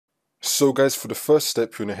So guys, for the first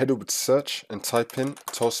step, you want to head over to search and type in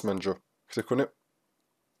Task Manager. Click on it.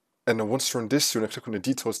 And then once you're on this, you want to click on the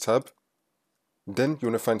Details tab. Then you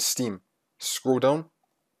want to find Steam. Scroll down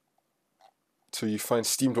till you find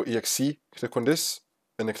steam.exe. Click on this,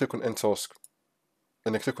 and then click on End Task.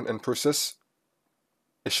 And then click on End Process.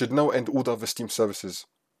 It should now end all the other Steam services.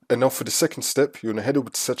 And now for the second step, you want to head over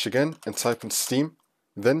to search again and type in Steam.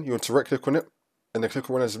 Then you want to right click on it, and then click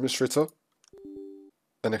on Run as Administrator.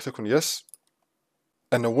 And then click on Yes.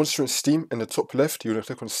 And then once you're in Steam, in the top left, you want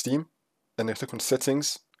to click on Steam, and then click on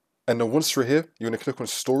Settings. And then once you're here, you want to click on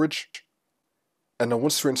Storage. And then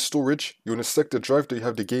once you're in Storage, you want to select the drive that you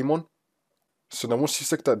have the game on. So now once you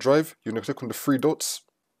select that drive, you want to click on the three dots,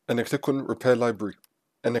 and then click on Repair Library.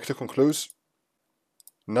 And then click on Close.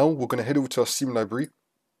 Now we're going to head over to our Steam library.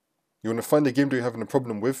 You want to find the game that you're having a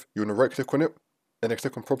problem with. You want to right click on it, and then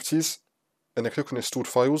click on Properties, and then click on Installed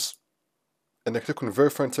Files, and then click on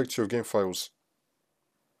Verify Integrity of Game Files.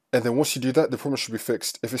 And then once you do that, the problem should be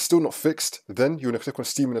fixed. If it's still not fixed, then you want to click on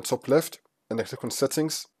Steam in the top left, and then click on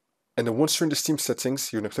Settings. And then once you're in the Steam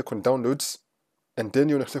settings, you want to click on Downloads, and then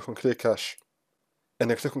you want to click on Clear Cache.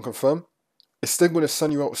 And then click on Confirm. It's then going to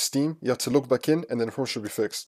sign you out of Steam. You have to log back in, and then the problem should be fixed.